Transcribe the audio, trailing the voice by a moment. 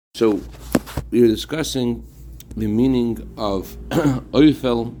So we are discussing the meaning of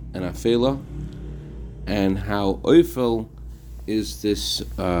oifel and afela, and how oifel is this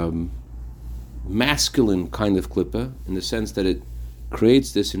masculine kind of klippa, in the sense that it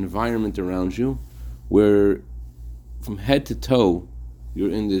creates this environment around you where from head to toe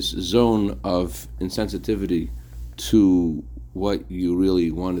you're in this zone of insensitivity to what you really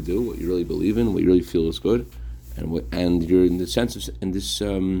want to do, what you really believe in, what you really feel is good, and you're in the sense of, and this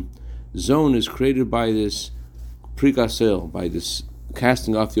zone is created by this prikasel, by this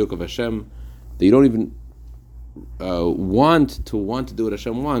casting off the yoke of Hashem, that you don't even want to do what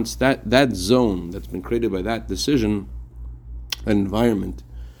Hashem wants. That zone that's been created by that decision, that environment,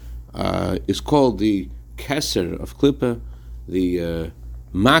 is called the keser of klippa. The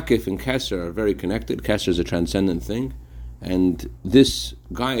makif and keser are very connected. Keser is a transcendent thing, and this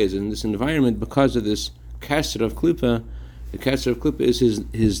guy is in this environment because of this keser of klippa. The keser of klippa is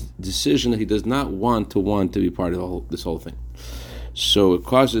his decision that he does not want to be part of this whole thing. So it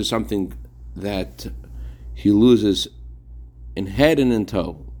causes something that he loses in head and in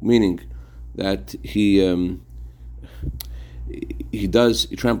toe, meaning that he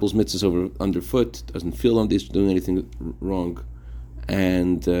tramples mitzvahs underfoot, doesn't feel like he's doing anything wrong,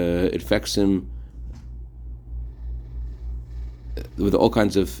 and it affects him with all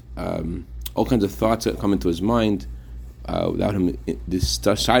kinds of thoughts that come into his mind without him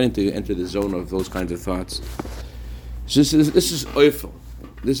deciding to enter the zone of those kinds of thoughts. So this is oifel.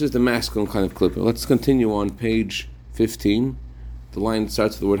 This is the masculine kind of klippa. Let's continue on page 15. The line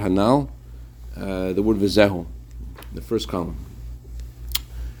starts with the word hanal, the word v'zehu, the first column.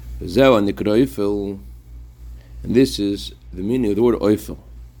 V'zehu and oifel, and this is the meaning of the word oifel.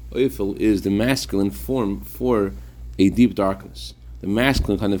 Oifel is the masculine form for a deep darkness, the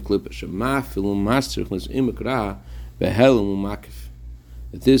masculine kind of klippa.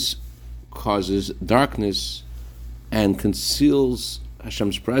 That this causes darkness and conceals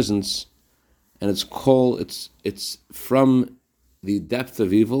Hashem's presence, and it's from the depth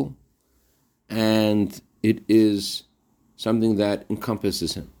of evil, and it is something that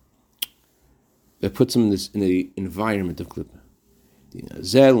encompasses him, that puts him in the environment of klippa.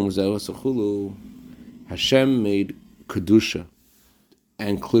 Hashem made kedusha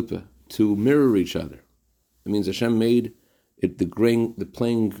and klippa to mirror each other. It means Hashem made it the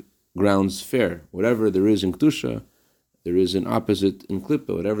playing grounds fair. Whatever there is in kedusha, there is an opposite in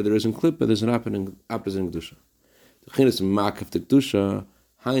klippa. Whatever there is in klippa, there's an opposite in kedusha. The chinas makaf kedusha,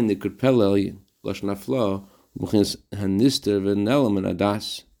 hain nikud pelel lashon hafla, u'chinas hanister v'nelam and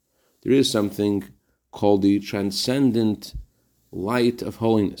adas. There is something called the transcendent light of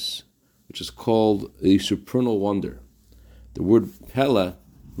holiness, which is called the supernal wonder. The word pella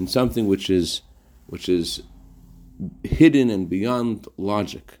means something which is hidden and beyond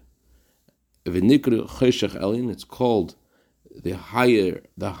logic. It's called the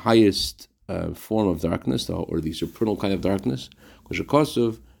highest form of darkness, or the supernal kind of darkness. It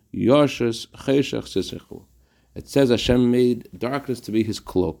says Hashem made darkness to be his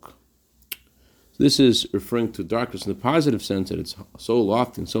cloak. So this is referring to darkness in the positive sense, that it's so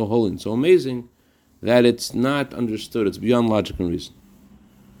lofty and so holy and so amazing that it's not understood, it's beyond logic and reason.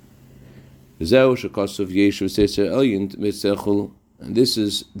 And this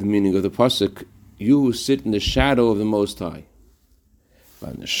is the meaning of the pasuk: you who sit in the shadow of the Most High.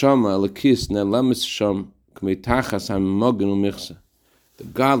 The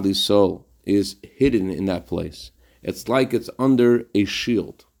godly soul is hidden in that place. It's like it's under a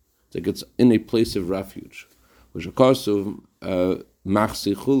shield. It's like it's in a place of refuge. In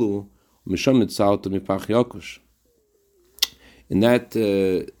that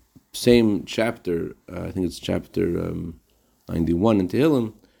same chapter, I think it's chapter 91 in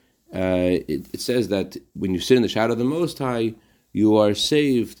Tehillim, it says that when you sit in the shadow of the Most High, you are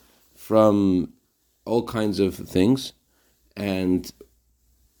saved from all kinds of things. And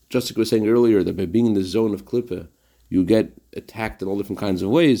just like we were saying earlier, that by being in the zone of klippa, you get attacked in all different kinds of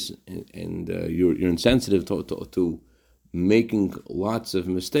ways, and you're insensitive to making lots of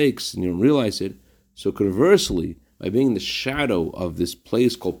mistakes, and you don't realize it. So conversely, by being in the shadow of this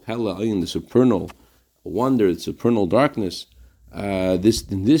place called Pella Ayin, the supernal wonder, the supernal darkness,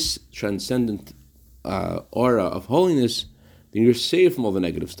 this transcendent aura of holiness, then you're saved from all the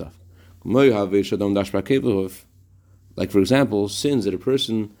negative stuff. Like, for example, sins that a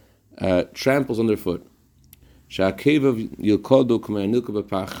person tramples underfoot.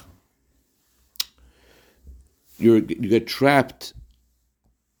 You get trapped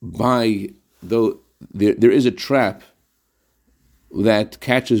by there is a trap that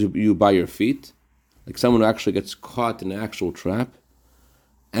catches you by your feet, like someone who actually gets caught in an actual trap,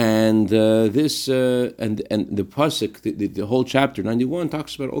 and And this and the pasuk, the whole chapter 91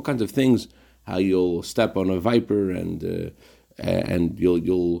 talks about all kinds of things. How you'll step on a viper, and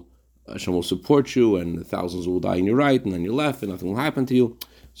you'll Hashem will support you, and thousands will die on your right and on your left, and nothing will happen to you.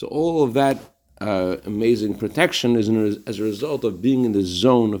 So all of that amazing protection is as a result of being in the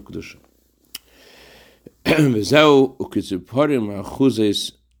zone of kedusha. V'zeu ukitzuparim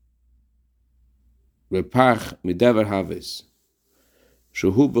achuzes repach midever haves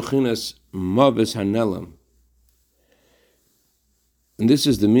shehu b'chinas mavis hanelam. And this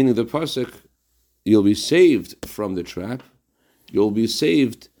is the meaning of the pasuk. You'll be saved from the trap. You'll be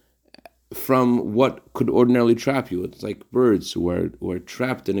saved from what could ordinarily trap you. It's like birds who are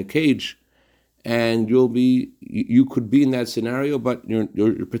trapped in a cage, and you could be in that scenario, but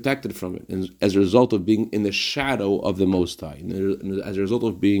you're protected from it, and as a result of being in the shadow of the Most High, and as a result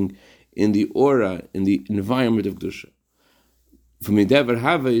of being in the aura, in the environment of Kedusha. From Midever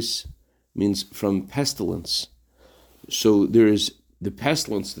Haves means from pestilence. So there is the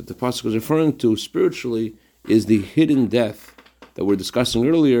pestilence that the pasuk was referring to spiritually is the hidden death that we're discussing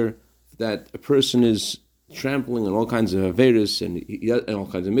earlier, that a person is trampling on all kinds of averis and all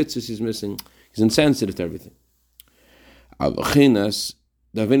kinds of mitzvahs he's missing. He's insensitive to everything. What we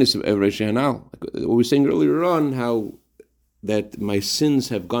were saying earlier on, how that my sins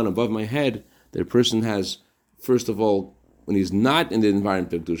have gone above my head, that a person has, first of all, when he's not in the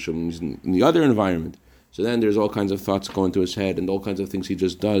environment of Kedusha, when he's in the other environment, so then there's all kinds of thoughts going through his head and all kinds of things he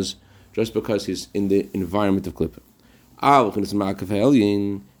just does just because he's in the environment of Klippa.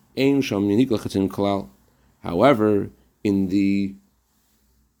 However, in the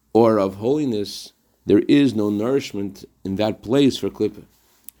aura of holiness, there is no nourishment in that place for Klippa.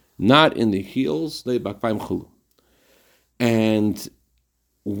 Not in the heels, and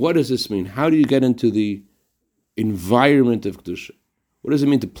what does this mean? How do you get into the environment of Kedusha? What does it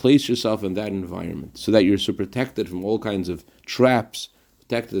mean to place yourself in that environment so that you're so protected from all kinds of traps,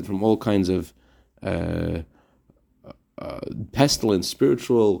 protected from all kinds of pestilence,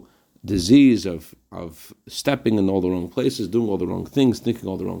 spiritual disease of stepping in all the wrong places, doing all the wrong things, thinking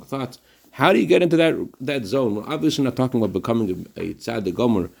all the wrong thoughts? How do you get into that zone? We're obviously not talking about becoming a tzaddik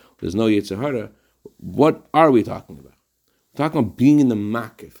gomer. There's no yetzer hara. What are we talking about? We're talking about being in the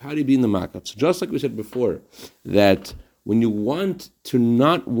makif. How do you be in the makif? So just like we said before, that when you want to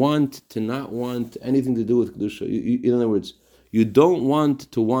not want anything to do with Kedusha, in other words, you don't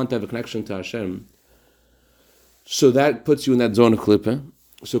want to have a connection to Hashem, so that puts you in that zone of Klippa.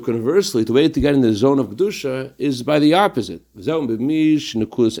 So conversely, the way to get in the zone of Kedusha is by the opposite. Who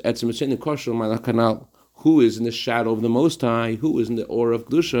is in the shadow of the Most High, who is in the aura of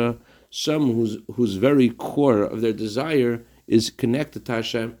Kedusha, some whose very core of their desire is connected to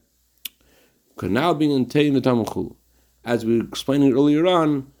Hashem. As we were explaining earlier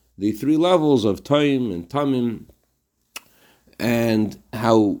on, the three levels of Taim and Tamim, and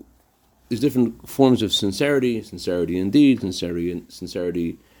how there's different forms of sincerity in deed,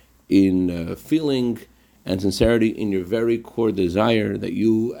 sincerity in feeling, and sincerity in your very core desire that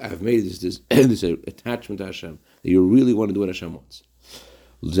you have made this attachment to Hashem, that you really want to do what Hashem wants.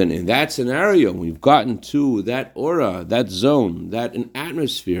 Then in that scenario, when you've gotten to that aura, that zone, that an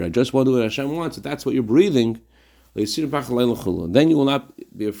atmosphere, I just want to do what Hashem wants, if that's what you're breathing, then you will not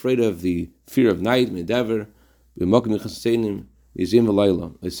be afraid of the fear of night, another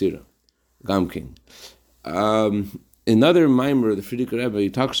mimer, the Frierdiker Rebbe, he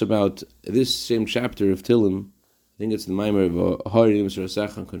talks about this same chapter of Tillim. I think it's the mimer of Hari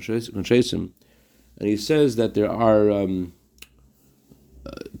Yisrael and Konshesim, and he says that there are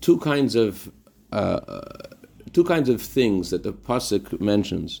two kinds of things that the pasuk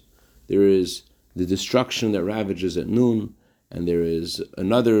mentions. There is the destruction that ravages at noon, and there is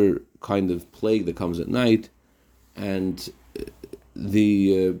another kind of plague that comes at night. And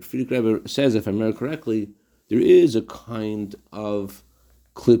the Frierdiker Rebbe says, if I remember correctly, there is a kind of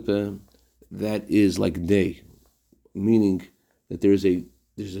klipa that is like day, meaning that there's a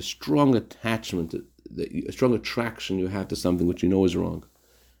strong attachment, a strong attraction you have to something which you know is wrong,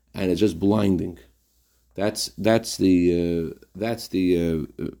 and it's just blinding. That's the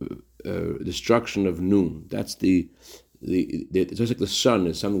destruction of noon. That's it's just like the sun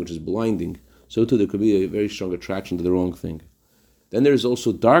is something which is blinding. So too there could be a very strong attraction to the wrong thing. Then there's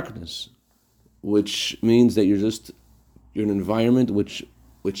also darkness, which means that you're in an environment which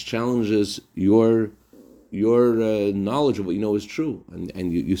challenges your knowledge of what you know is true,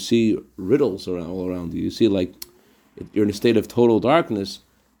 and you see riddles all around you. You see like you're in a state of total darkness,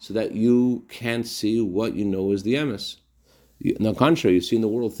 so that you can't see what you know is the emes. On the contrary, you see in the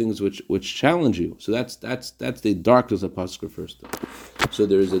world things which challenge you. So that's the darkness that Pasuk refers to. So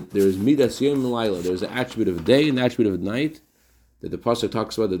there is midas yom laila. There's an attribute of day and an attribute of night that the Pasuk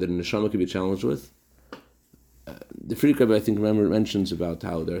talks about that the neshama can be challenged with. The Frierdiker Rebbe, I think, mentions about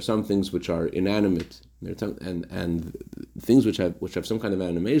how there are some things which are inanimate and things which have some kind of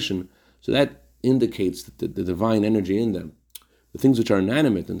animation. So that indicates the divine energy in them. The things which are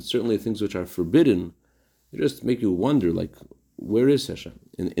inanimate and certainly things which are forbidden, they just make you wonder, like, where is Hashem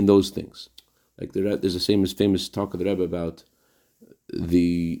in those things? Like there's a famous talk of the Rebbe about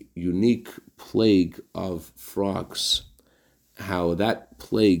the unique plague of frogs, how that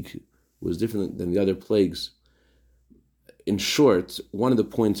plague was different than the other plagues. In short, one of the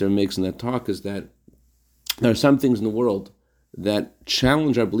points that makes in that talk is that there are some things in the world that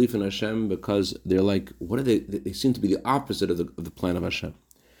challenge our belief in Hashem because they're like, what are they? They seem to be the opposite of the plan of Hashem.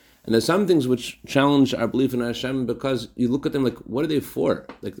 And there's some things which challenge our belief in Hashem because you look at them like, what are they for?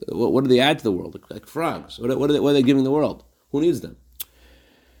 Like, what do they add to the world? Like frogs. What are they giving the world? Who needs them?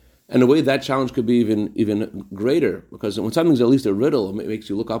 And the way that challenge could be even greater, because when something's at least a riddle, it makes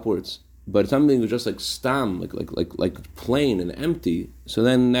you look upwards. But something is just like stam, like plain and empty. So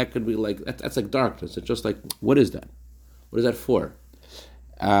then that could be like that's like darkness. It's just like, what is that? What is that for?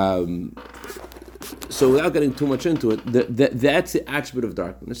 So without getting too much into it, that's the attribute of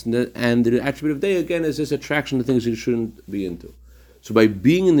darkness, and the attribute of day again is this attraction to things you shouldn't be into. So by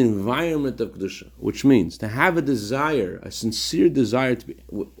being in the environment of Kedusha, which means to have a desire, a sincere desire to be,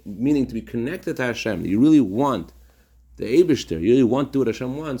 meaning to be connected to Hashem, you really want the Eibishter, you really want to do what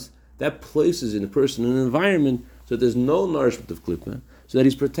Hashem wants, that places in a person in an environment so that there's no nourishment of Klippa, so that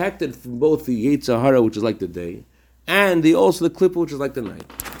he's protected from both the Yetzer Hara, which is like the day, and also the Klippa, which is like the night.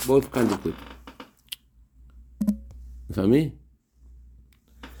 Both kinds of Klippa. You me?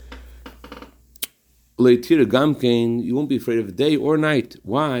 You won't be afraid of day or night.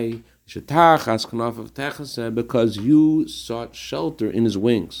 Why? Because you sought shelter in his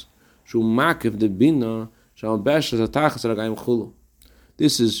wings.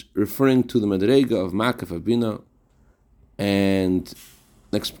 This is referring to the Madrega of Makif of Bina. And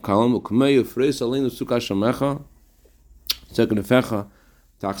next column,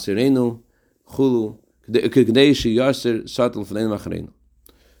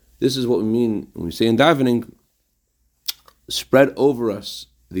 this is what we mean when we say in davening, spread over us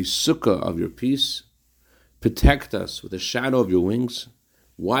the sukkah of your peace, protect us with the shadow of your wings.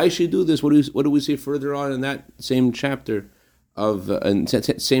 Why should you do this? What do we say further on in that same chapter of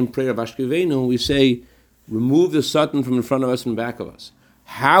same prayer of Ashkevenu? We say, remove the Satan from in front of us and back of us.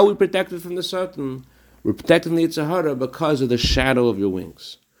 How are we protected from the Satan? We're protected from the Yetzer Hara because of the shadow of your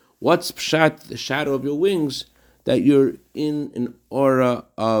wings. What's pshat, the shadow of your wings? That you're in an aura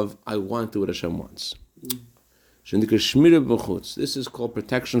of, I want to do what Hashem wants. This is called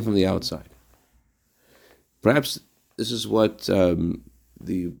protection from the outside. Perhaps this is what I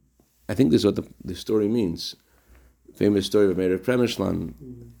think this is what the story means. Famous story of Meir Premishlan,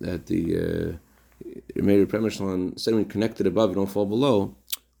 that the Meir Premishlan said, when you connected above, you don't fall below.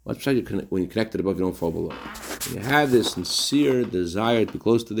 What's pshat? When you connected above, you don't fall below. When you have this sincere desire to be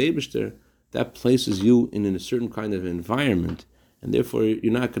close to the Eibishter, that places you in a certain kind of environment, and therefore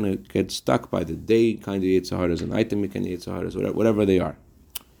you're not going to get stuck by the day kind of Yetzer Haras and night kind of Yetzer Haras, whatever they are.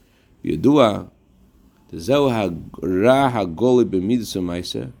 Yedua, the Zeu HaRa HaGoli B'midas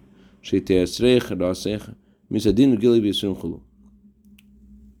HaMaisa, She'te'asreich Ra'asech, Misadin Gili B'Yisurim Chulu.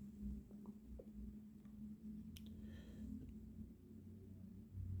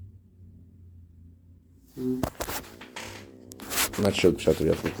 I'm not sure Pshat, we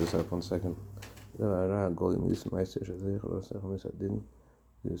have to look this up 1 second. I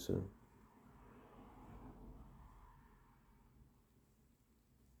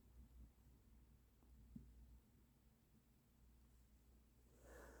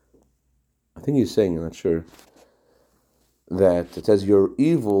think he's saying, I'm not sure, that it says your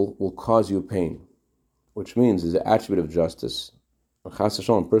evil will cause you pain, which means it's an attribute of justice. When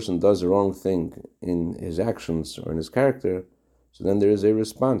a person does the wrong thing in his actions or in his character, so then there is a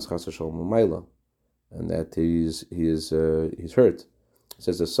response, chas v'shalom, u'mayla, and that he's hurt. It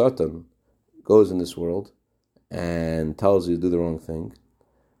says the Satan goes in this world and tells you to do the wrong thing,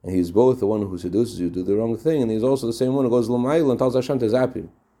 and he's both the one who seduces you to do the wrong thing, and he's also the same one who goes l'mayla and tells Hashem to zap you.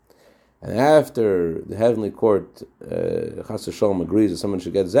 And after the heavenly court, chas v'shalom, agrees that someone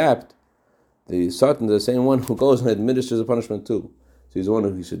should get zapped, the Satan is the same one who goes and administers the punishment too. So he's the one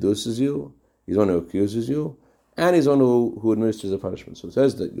who seduces you, he's the one who accuses you, and he's the one who administers the punishment. So it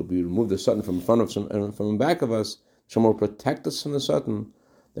says that you'll be removed the Satan from in front of and from the back of us. Hashem will protect us from the Satan.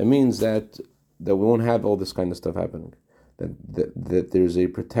 That means that we won't have all this kind of stuff happening. that there's a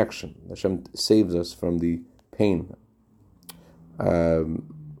protection. Hashem saves us from the pain.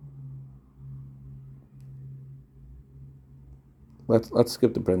 Let's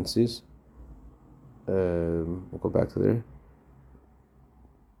skip the parentheses. We'll go back to there.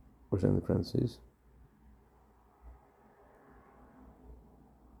 Where's in the parentheses?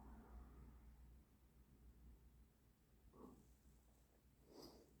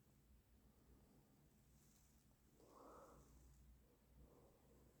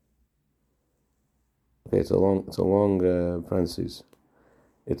 Okay, it's a long parentheses.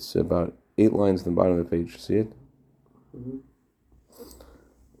 It's about 8 lines at the bottom of the page. See it? Mm-hmm.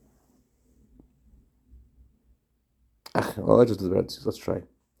 Well, let's just do the parentheses. Let's try.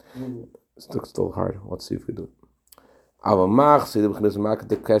 Mm-hmm. It's still hard. Let's see if we do it.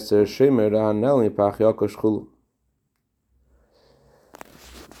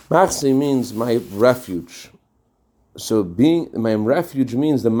 Machsi means my refuge. So my refuge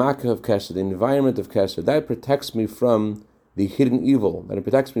means the makkah of Kesser, the environment of Kesser. That protects me from the hidden evil. That it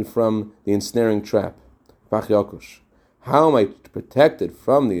protects me from the ensnaring trap. How am I protected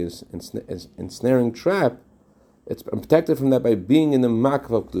from the ensnaring trap? I'm protected from that by being in the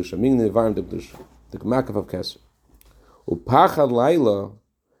makkah of Kedusha, being in the environment of Kedusha, the makkah of Kesser. Upachad laila,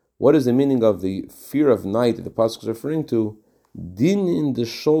 what is the meaning of the fear of night that the pasuk is referring to? Din in the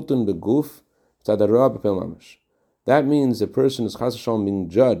sholten beguf tzadara b'pel mamash. That means a person is chas v'shalom being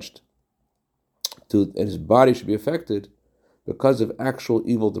judged and his body should be affected because of actual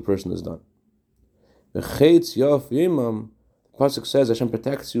evil the person has done. The chetz yof yimam, the pasuk says Hashem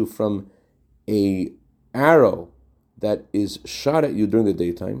protects you from a arrow that is shot at you during the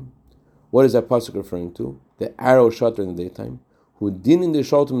daytime. What is that pasuk referring to? The arrow shot during the daytime. Hu din in the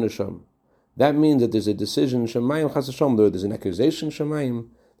sholtem neshama. That means that there's a decision shemayim chas v'shalom. There's an accusation shemayim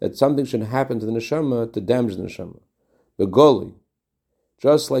that something should happen to the neshama to damage the neshama. Begoli,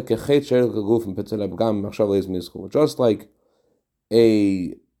 just like a just like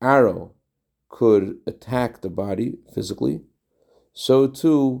a arrow could attack the body physically, so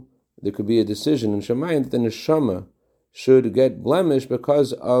too there could be a decision in Shemayim that the neshama should get blemished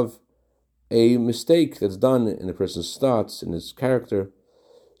because of a mistake that's done in a person's thoughts, in his character.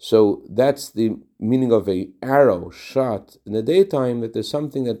 So that's the meaning of a arrow shot in the daytime, that there's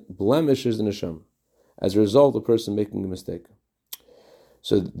something that blemishes the neshama as a result of a person making a mistake.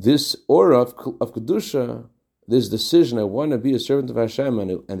 So this aura of Kedusha, this decision, I want to be a servant of Hashem,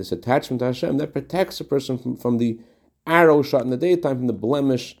 and this attachment to Hashem, that protects a person from the arrow shot in the daytime, from the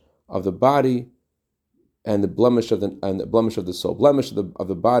blemish of the body and the blemish of the soul. Blemish of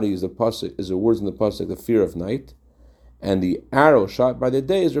the body is the words in the pasuk, the fear of night, and the arrow shot by the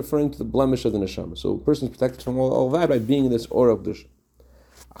day is referring to the blemish of the neshama. So a person is protected from all that by being in this aura of Kedusha.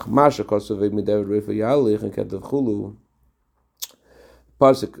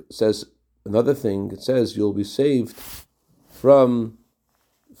 Pasuk says another thing. It says you'll be saved from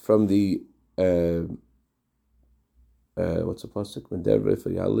the what's the pasuk?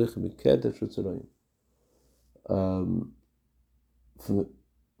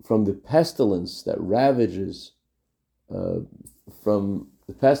 From the pestilence that ravages,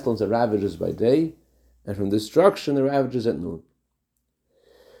 by day, and from destruction that ravages at noon.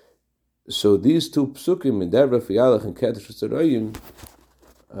 So these two psukim, Midar V'Yalech and Kedesh V'Tzarayim,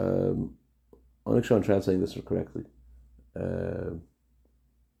 I'm not sure I'm translating this correctly.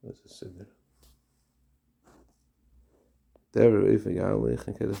 Let's just say there. Midar V'Yalech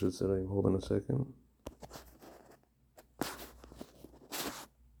and Kedesh V'Tzarayim. Hold on a second.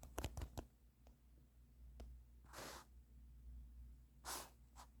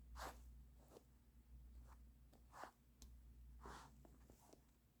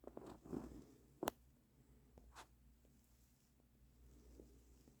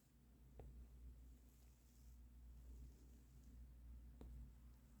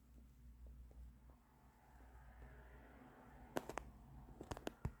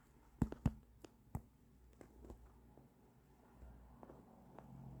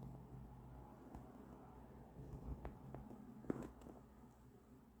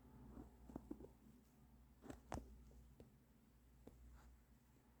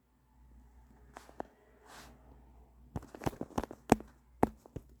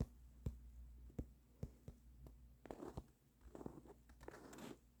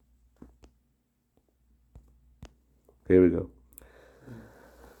 Here we go.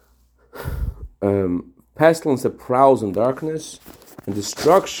 Pestilence that prowls in darkness, and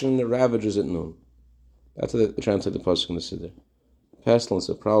destruction that ravages at noon. That's how they translate the pasuk in the Siddur. Pestilence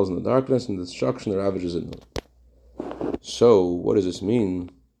that prowls in the darkness, and destruction that ravages at noon. So, what does this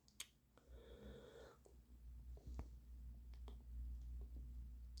mean?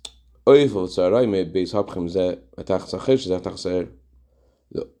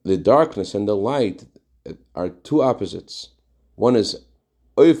 The darkness and the light are two opposites. One is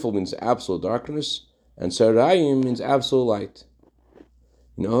oifel means absolute darkness, and sarayim means absolute light.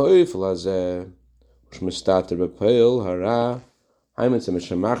 Oifel as shmistater bepeil hara haimetz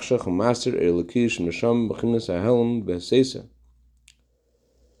mishamachshach umaster elikish misham b'chinas hahelm b'seisa.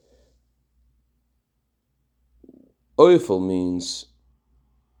 Oifel means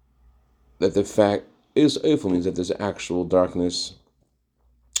that there's actual darkness.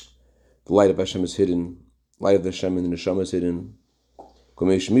 The light of Hashem is hidden. Light of Hashem in the neshama is hidden.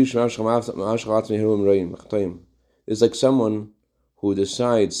 It's like someone who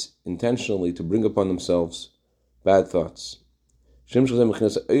decides intentionally to bring upon themselves bad thoughts.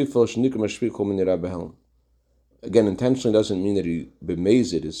 Again, intentionally doesn't mean that he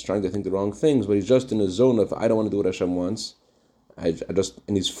bemazed, is trying to think the wrong things, but he's just in a zone of I don't want to do what Hashem wants. And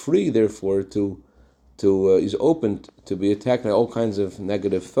he's free, therefore, he's open to be attacked by all kinds of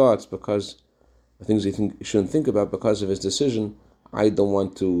negative thoughts because of things he shouldn't think about because of his decision. I don't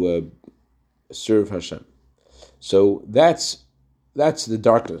want to serve Hashem. So that's the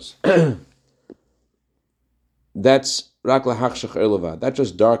darkness. That's rak lahachshach elavad. That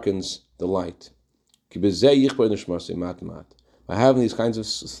just darkens the light. By having these kinds of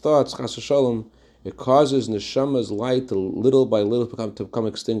thoughts, chas v'shalom, it causes neshama's light to little by little to become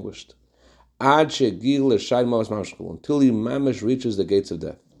extinguished. Until he mamish reaches the gates of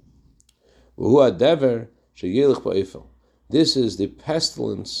death. This is the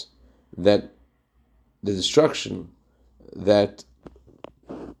pestilence, the destruction that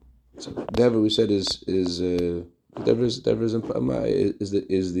Dever we said is the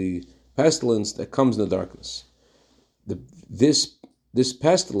pestilence that comes in the darkness. This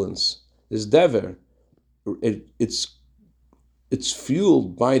pestilence, this Dever, it's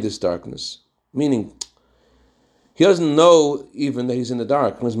fueled by this darkness. Meaning, he doesn't know even that he's in the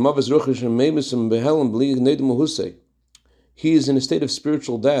dark. He is in a state of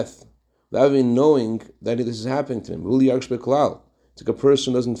spiritual death without even knowing that this is happening to him. It's like a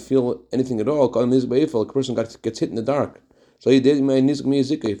person doesn't feel anything at all. A person gets hit in the dark. So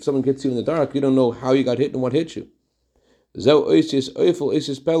if someone gets you in the dark, you don't know how you got hit and what hit you. That's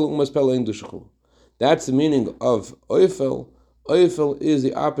the meaning of oifel. Oifel is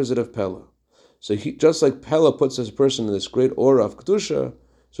the opposite of pella. So just like pella puts this person in this great aura of kedusha,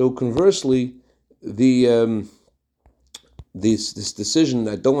 so conversely, this decision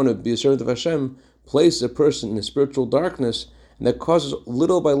that I don't want to be a servant of Hashem places a person in a spiritual darkness, and that causes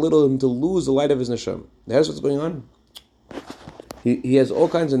little by little him to lose the light of his neshama. That's what's going on. He has all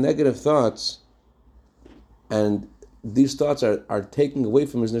kinds of negative thoughts, and these thoughts are taking away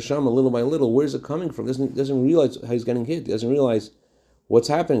from his neshama little by little. Where's it coming from? He doesn't realize how he's getting hit. He doesn't realize what's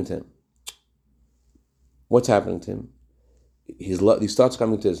happening to him. What's happening to him? These thoughts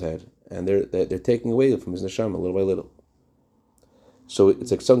coming to his head, and they're taking away from his neshama little by little. So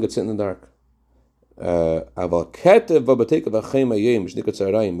it's like someone gets hit in the dark. So it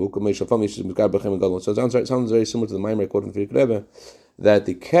sounds very similar to the Maimar quoted from Rebbe, that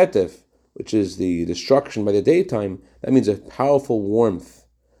the ketef, which is the destruction by the daytime, that means a powerful warmth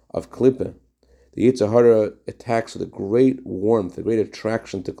of klippah. The Yitzhahara attacks with a great warmth, a great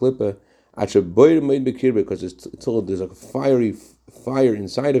attraction to klippah, because there's a fire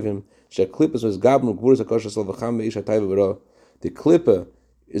inside of him. The klippah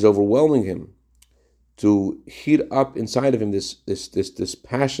is overwhelming him to heat up inside of him this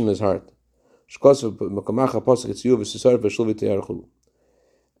passion in his heart.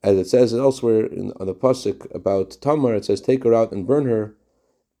 As it says elsewhere on the pasuk about Tamar, it says, "Take her out and burn her."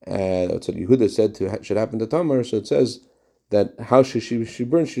 That's what Yehuda said should happen to Tamar. So it says that how she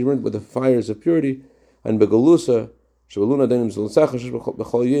burned? She burned with the fires of purity, and begalusa during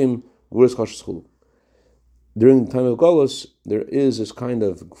the time of Golus, there is this kind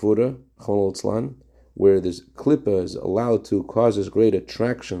of gvura, where this klippah is allowed to cause this great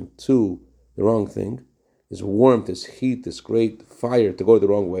attraction to the wrong thing, this warmth, this heat, this great fire to go the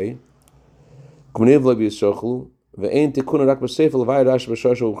wrong way. And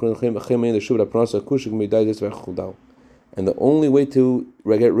the only way to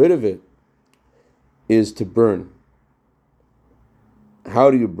get rid of it is to burn.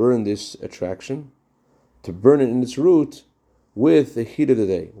 How do you burn this attraction? To burn it in its root with the heat of the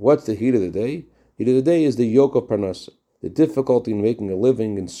day. What's the heat of the day? Heat of the day is the yoke of parnasa, the difficulty in making a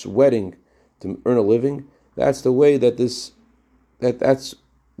living and sweating to earn a living. That's the way that's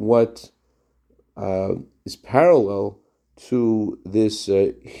what is parallel to this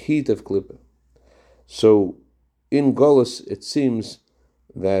heat of klippah. So in Golus, it seems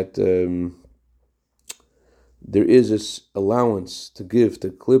that there is this allowance to give to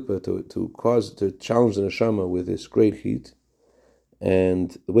Klippa to challenge the neshama with this great heat,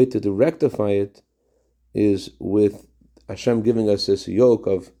 and the way to rectify it is with Hashem giving us this yoke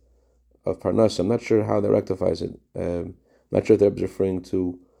of parnasa. I'm not sure how that rectifies it. I'm not sure if they're referring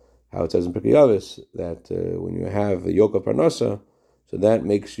to how it says in Pirkei Avos that when you have a yoke of parnasa, so that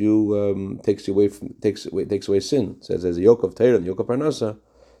makes you takes away sin. It says there's a yoke of Torah and the yoke of parnasa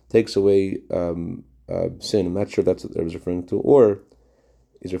takes away sin. I'm not sure if that's what I was referring to, or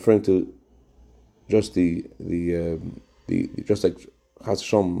he's referring to just the just like Chas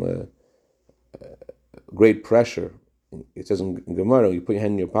V'Shalom, great pressure. It says in Gemara, you put your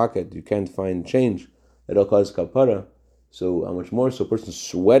hand in your pocket, you can't find change. It'll cause kapara. So how much more? So a person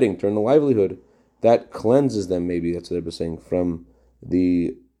sweating, turn the livelihood, that cleanses them. Maybe that's what they're saying from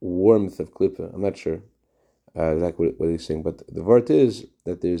the warmth of Klippa. I'm not sure exactly what he's saying, but the vart is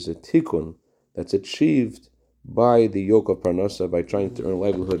that there's a tikkun that's achieved by the yoke of parnasa, by trying to earn a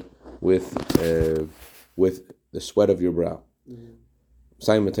livelihood with the sweat of your brow.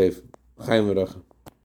 Chaim V'Tev, Chaim V'Racha.